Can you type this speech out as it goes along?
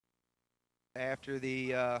After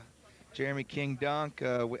the Jeremy King dunk,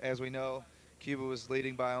 as we know, Cuba was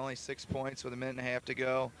leading by only 6 points with a minute and a half to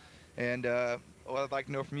go. And what I'd like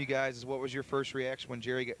to know from you guys is what was your first reaction when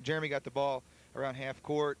Jeremy got the ball around half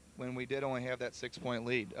court when we did only have that 6 point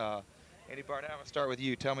lead? Andy Barnett, I'm going to start with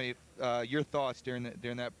you. Tell me your thoughts during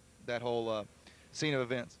that whole scene of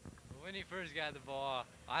events. When he first got the ball,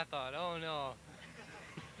 I thought, oh no,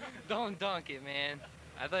 don't dunk it, man.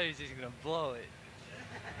 I thought he was just going to blow it.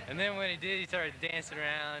 And then when he did, he started dancing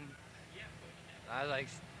around. I was like,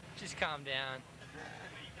 just calm down.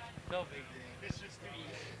 No big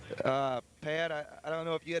deal. Pat, I don't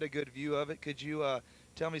know if you had a good view of it. Could you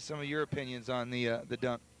tell me some of your opinions on the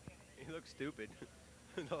dunk? He looked stupid.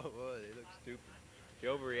 No, it was. He looked stupid. He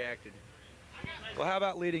overreacted. Well, how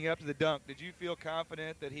about leading up to the dunk? Did you feel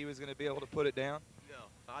confident that he was going to be able to put it down? No.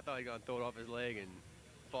 I thought he was going to throw it off his leg and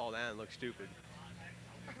fall down and look stupid.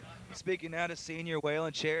 Speaking now to senior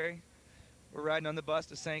Waylon Cherry, we're riding on the bus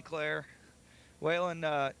to St. Clair. Waylon,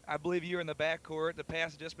 I believe you were in the back court. The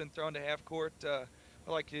pass had just been thrown to half court. I'd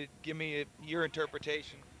like you to give me your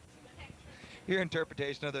interpretation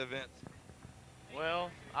of the event. Well,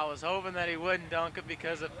 I was hoping that he wouldn't dunk it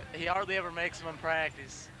because he hardly ever makes them in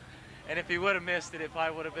practice. And if he would have missed it, it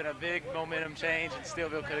probably would have been a big momentum change, and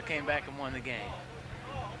Steelville could have came back and won the game.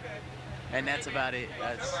 And that's about it.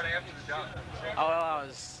 How about after the dunk? Oh, well,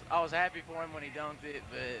 I was happy for him when he dunked it,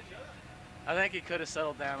 but I think he could have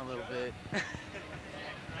settled down a little bit.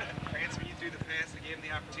 Ransom, you threw the pass and gave him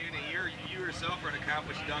the opportunity. You yourself are an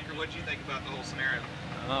accomplished dunker. What did you think about the whole scenario?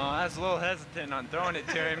 I was a little hesitant on throwing it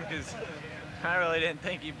to him because I really didn't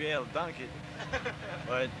think he'd be able to dunk it.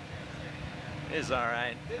 But it's all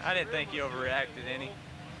right. I didn't think he overreacted any.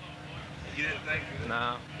 You didn't think?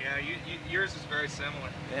 No. Yeah, yours was very similar.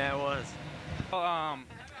 Yeah, it was. Well,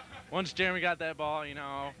 once Jeremy got that ball,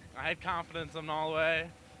 I had confidence in him all the way.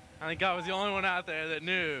 I think I was the only one out there that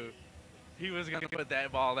knew he was going to put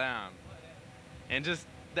that ball down. And just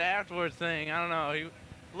the afterwards thing, I don't know, he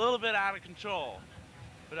a little bit out of control.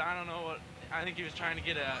 But I don't know what, I think he was trying to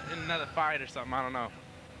get in another fight or something, I don't know.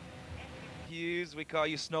 Hughes, we call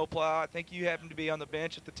you Snowplow. I think you happened to be on the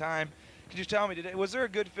bench at the time. Could you tell me, was there a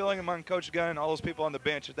good feeling among Coach Gunn and all those people on the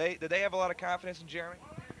bench? Did they have a lot of confidence in Jeremy?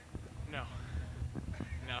 No.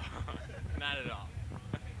 No, not at all.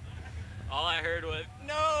 All I heard was,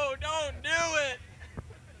 no, don't do it!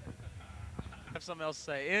 I have something else to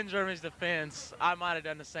say. In Jeremy's defense, I might have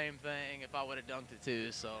done the same thing if I would have dunked it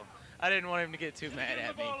too, so I didn't want him to get too mad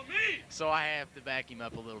at me. So I have to back him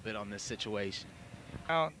up a little bit on this situation.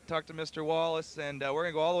 I'll talk to Mr. Wallace, and we're going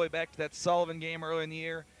to go all the way back to that Sullivan game early in the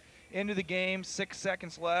year. Into the game, 6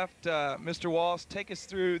 seconds left. Mr. Wallace, take us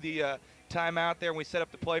through the timeout there when we set up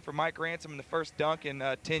the play for Mike Ransom in the first dunk in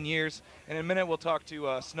 10 years. And in a minute, we'll talk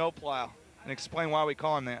to Snowplow and explain why we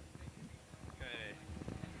call him that. Okay.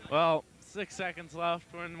 Well, 6 seconds left.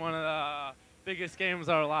 We're in one of the biggest games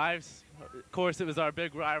of our lives. Of course, it was our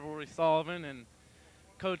big rivalry, Sullivan, and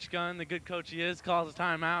Coach Gunn, the good coach he is, calls a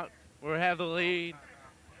timeout. We have the lead.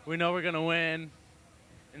 We know we're going to win.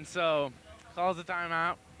 And so calls the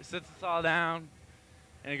timeout. He sits us all down,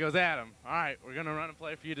 and he goes, Adam, all right, we're going to run a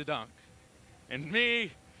play for you to dunk. And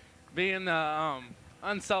me, being the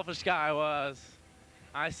unselfish guy I was,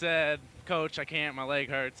 I said, Coach, I can't, my leg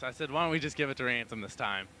hurts. I said, why don't we just give it to Ransom this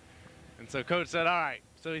time? And so Coach said, all right.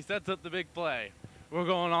 So he sets up the big play. We're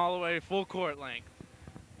going all the way full court length.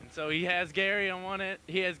 And so he has Gary on one end.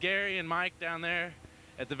 He has Gary and Mike down there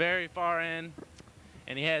at the very far end.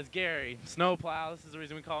 And he has Gary, Snowplow. This is the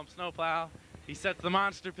reason we call him Snowplow. He sets the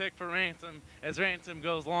monster pick for Ransom as Ransom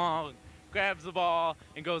goes long, grabs the ball,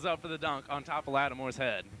 and goes up for the dunk on top of Lattimore's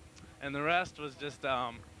head. And the rest was just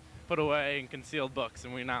put away in concealed books,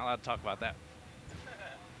 and we're not allowed to talk about that.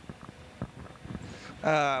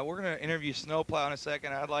 We're going to interview Snowplow in a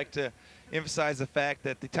second. I'd like to emphasize the fact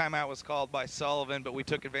that the timeout was called by Sullivan, but we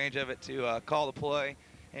took advantage of it to call the play.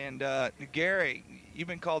 And Gary, you've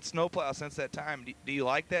been called Snowplow since that time. Do you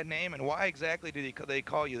like that name, and why exactly do they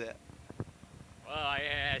call you that? Well,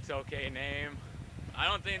 yeah, it's okay name. I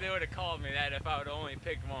don't think they would have called me that if I would only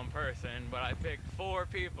picked one person, but I picked 4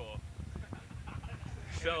 people.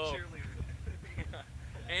 So,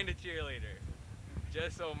 and a cheerleader,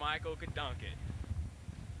 just so Michael could dunk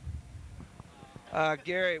it.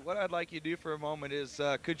 Gary, what I'd like you to do for a moment is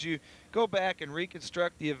could you go back and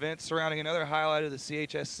reconstruct the events surrounding another highlight of the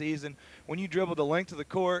CHS season when you dribbled the length of the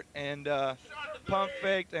court and pump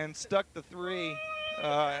faked and stuck the 3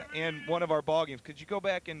 in one of our ball games? Could you go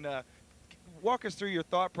back and walk us through your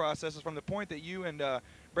thought processes from the point that you and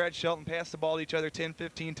Brad Shelton passed the ball to each other 10,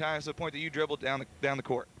 15 times to the point that you dribbled down the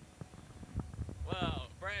court? Well,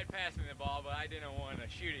 Brad Brad passed me the ball, but I didn't want to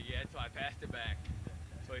shoot it yet, so I passed it back.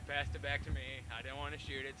 So he passed it back to me. I didn't want to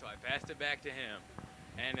shoot it, so I passed it back to him.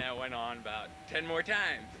 And that went on about 10 more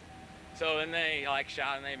times. So then they like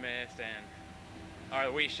shot and they missed, or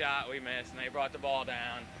we shot, we missed, and they brought the ball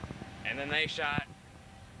down. And then they shot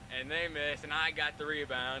and they missed, and I got the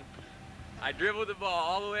rebound. I dribbled the ball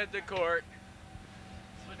all the way up the court,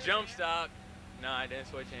 jump stop. No, I didn't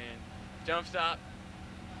switch in. Jump stop,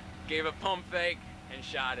 gave a pump fake, and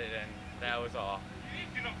shot it, and that was all.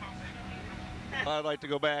 I'd like to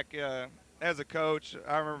go back as a coach.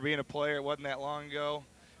 I remember being a player. It wasn't that long ago,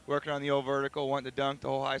 working on the old vertical, wanting to dunk the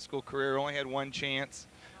whole high school career. Only had one chance.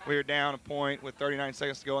 We were down a point with 39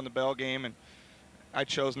 seconds to go in the bell game, and I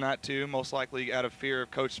chose not to, most likely out of fear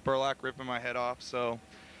of Coach Spurlock ripping my head off. So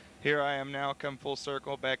here I am now, come full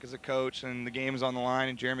circle, back as a coach, and the game is on the line,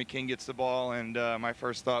 and Jeremy King gets the ball, and my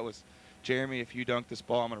first thought was, Jeremy, if you dunk this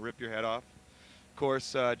ball, I'm going to rip your head off. Of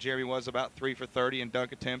course, Jeremy was about 3 for 30 in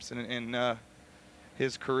dunk attempts in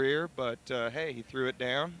his career, but hey, he threw it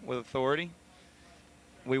down with authority.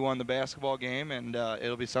 We won the basketball game, and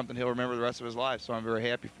it'll be something he'll remember the rest of his life, so I'm very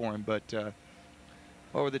happy for him. But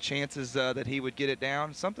what were the chances that he would get it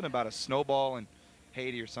down? Something about a snowball in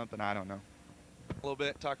Haiti or something, I don't know. A little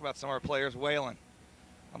bit, talk about some of our players. Waylon,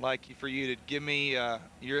 I'd like for you to give me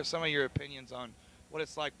some of your opinions on what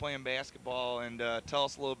it's like playing basketball, and tell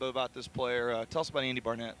us a little bit about this player. Tell us about Andy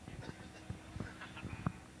Barnett.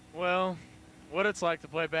 Well, what it's like to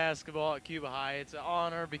play basketball at Cuba High, it's an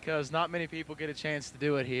honor because not many people get a chance to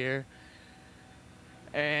do it here.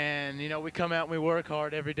 And, you know, we come out and we work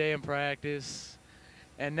hard every day in practice.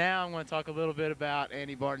 And now I'm going to talk a little bit about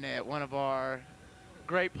Andy Barnett, one of our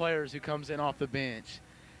great players who comes in off the bench.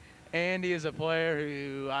 Andy is a player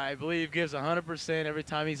who I believe gives 100% every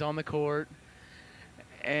time he's on the court.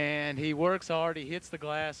 And he works hard, he hits the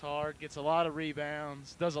glass hard, gets a lot of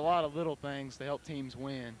rebounds, does a lot of little things to help teams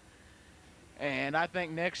win. And I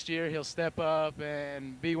think next year he'll step up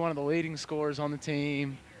and be one of the leading scorers on the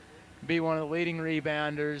team, be one of the leading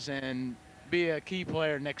rebounders, and be a key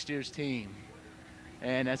player in next year's team.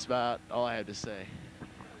 And that's about all I have to say.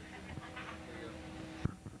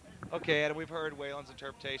 Okay, Adam, we've heard Waylon's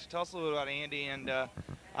interpretation. Tell us a little bit about Andy, and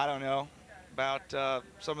I don't know, about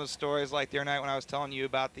some of the stories like the other night when I was telling you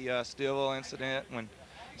about the Steelville incident, when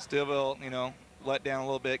Steelville, you know, let down a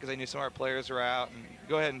little bit because they knew some of our players were out. And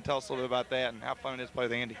go ahead and tell us a little bit about that and how fun it is to play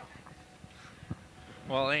with Andy.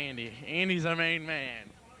 Well, Andy's our main man.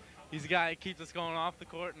 He's the guy that keeps us going off the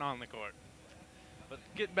court and on the court. But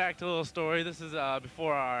getting back to a little story, this is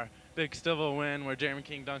before our big Steelville win where Jeremy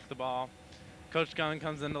King dunked the ball. Coach Gunn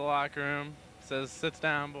comes into the locker room, says, "Sits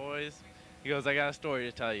down, boys." He goes, "I got a story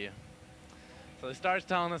to tell you." So he starts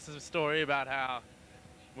telling us a story about how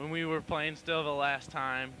when we were playing Steelville last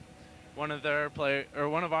time, one of our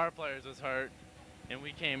players was hurt, and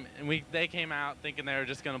they came out thinking they were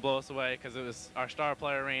just going to blow us away because it was our star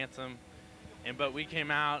player Ransom, but we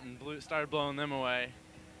came out and started blowing them away,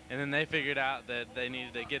 and then they figured out that they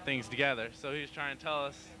needed to get things together. So he was trying to tell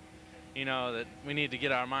us, you know, that we need to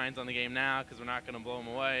get our minds on the game now because we're not going to blow them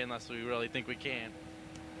away unless we really think we can.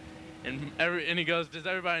 And he goes, "Does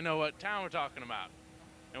everybody know what town we're talking about?"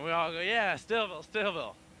 And we all go, "Yeah,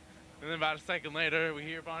 Steelville." And then about a second later, we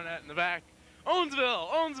hear Barnett in the back,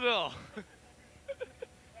 "Owensville."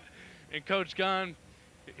 And Coach Gunn,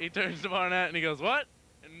 he turns to Barnett and he goes, "What?"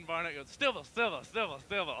 And Barnett goes,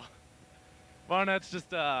 Steelville. Barnett's just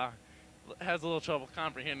has a little trouble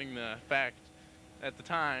comprehending the fact at the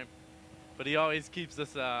time, but he always keeps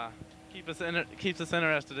us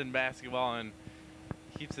interested in basketball and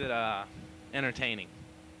keeps it entertaining.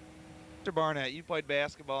 Mr. Barnett, you played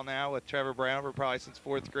basketball now with Trevor Brown for probably since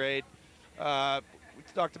 4th grade. We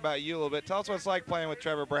talked about you a little bit. Tell us what it's like playing with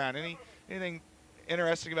Trevor Brown. Anything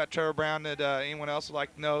interesting about Trevor Brown that anyone else would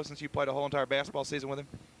like to know since you played a whole entire basketball season with him?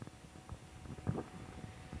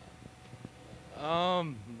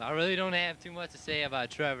 I really don't have too much to say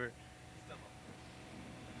about Trevor.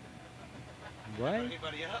 What?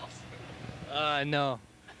 Anybody else? No.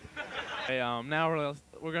 Hey, now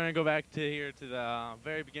we're going to go back to the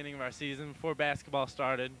very beginning of our season before basketball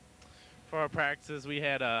started. For our practices, we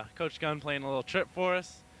had Coach Gunn playing a little trip for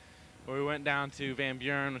us, where we went down to Van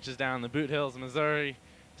Buren, which is down in the Boot Hills, Missouri,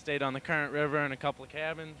 stayed on the Current River in a couple of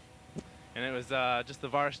cabins, and it was just the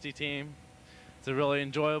varsity team. It's a really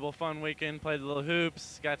enjoyable, fun weekend. Played a little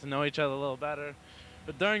hoops, got to know each other a little better.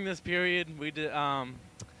 But during this period, we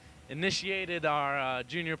initiated our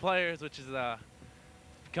junior players, which is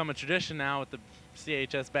become a tradition now with the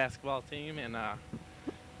CHS basketball team. And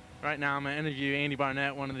right now I'm going to interview Andy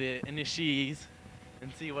Barnett, one of the initiates,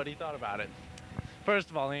 and see what he thought about it. First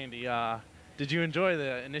of all, Andy, Did you enjoy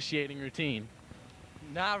the initiating routine?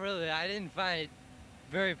 Not really. I didn't find it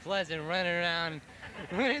very pleasant running around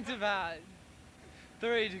when it's about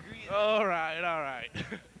 30 degrees. All right.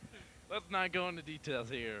 Let's not go into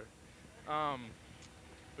details here.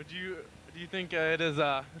 Do you think it's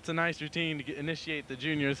a nice routine to initiate the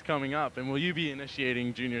juniors coming up, and will you be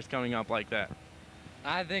initiating juniors coming up like that?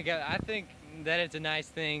 I think that it's a nice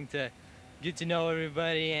thing to get to know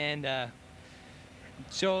everybody and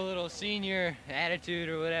show a little senior attitude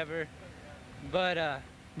or whatever. But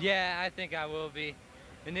yeah, I think I will be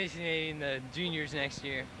initiating the juniors next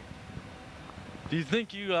year. Do you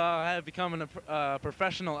think you have become a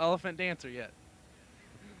professional elephant dancer yet?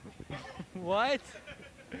 What?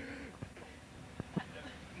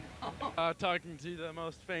 Talking to the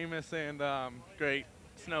most famous and great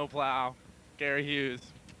snowplow, Gary Hughes.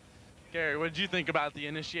 Gary, what did you think about the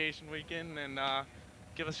initiation weekend? And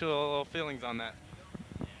give us your little feelings on that.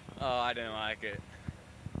 Oh, I didn't like it.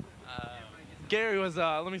 Gary was,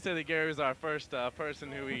 let me say that Gary was our first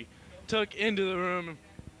person who we took into the room.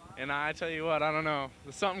 And I tell you what, I don't know.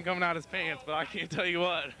 There's something coming out of his pants, but I can't tell you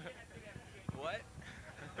what. What?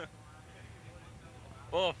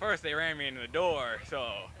 Well, first they ran me into the door, so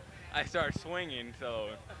I started swinging, so,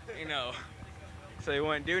 so they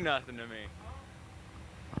wouldn't do nothing to me.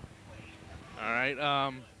 All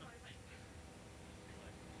right.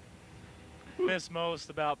 Miss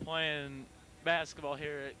most about playing basketball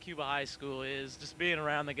here at Cuba High School is just being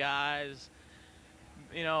around the guys,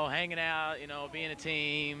 hanging out, being a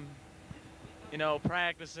team,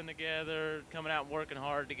 practicing together, coming out and working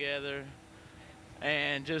hard together,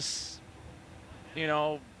 and just,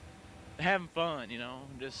 having fun,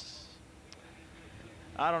 just,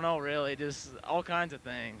 I don't know, really, just all kinds of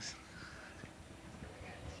things.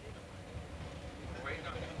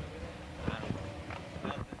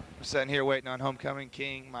 We're sitting here waiting on homecoming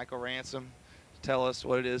king Michael Ransom to tell us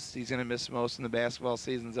what it is he's going to miss most when the basketball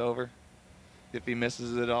season's over, if he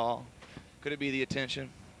misses it at all. Could it be the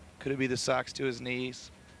attention? Could it be the socks to his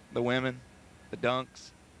knees, the women, the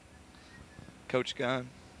dunks, Coach Gunn?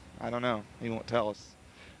 I don't know. He won't tell us.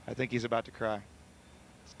 I think he's about to cry.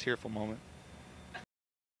 It's a tearful moment.